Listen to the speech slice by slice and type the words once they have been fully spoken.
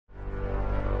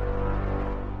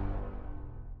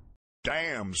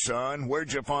Damn, son,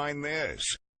 where'd you find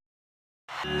this?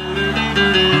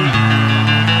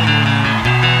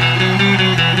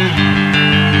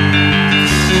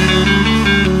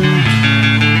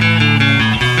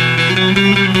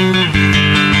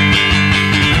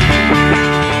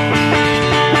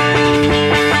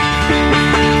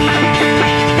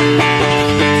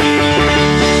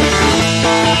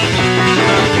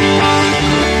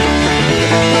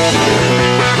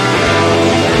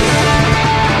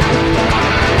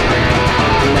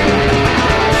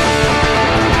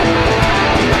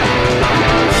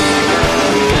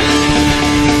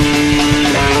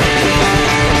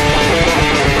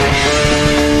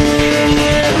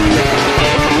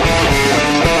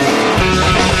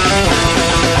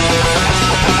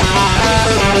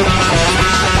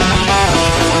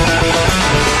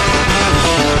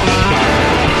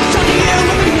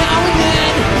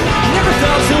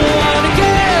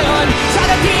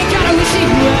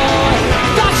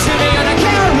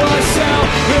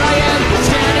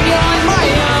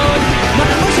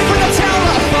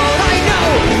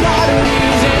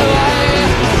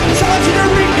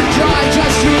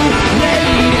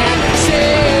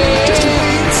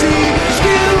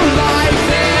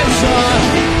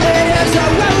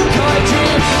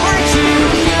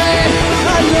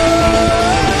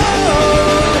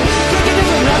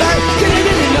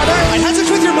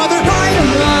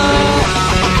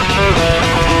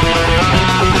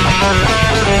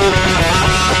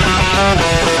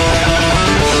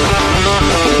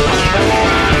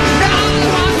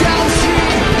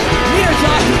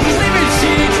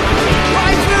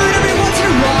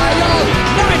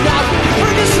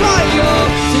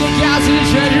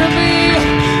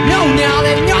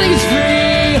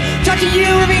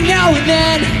 And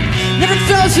then never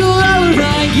felt so alone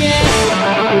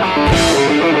again.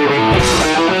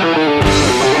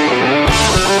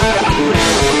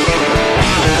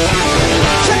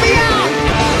 Check me out.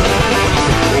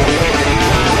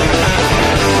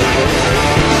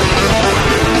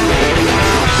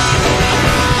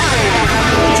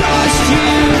 Just you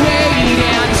wait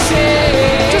and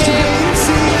see. Just you wait and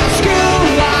see. School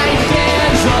life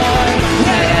is on.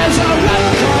 There's a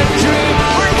welcome dream.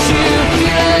 Aren't you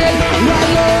feeling right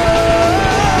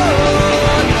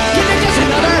alone? Can you just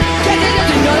another? Can you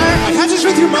just another? I had this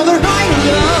with your mother. I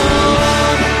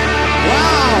alone.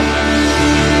 Wow.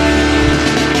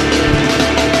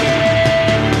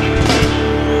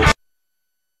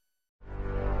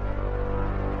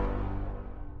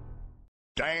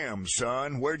 Damn,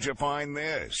 son, where'd you find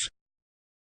this?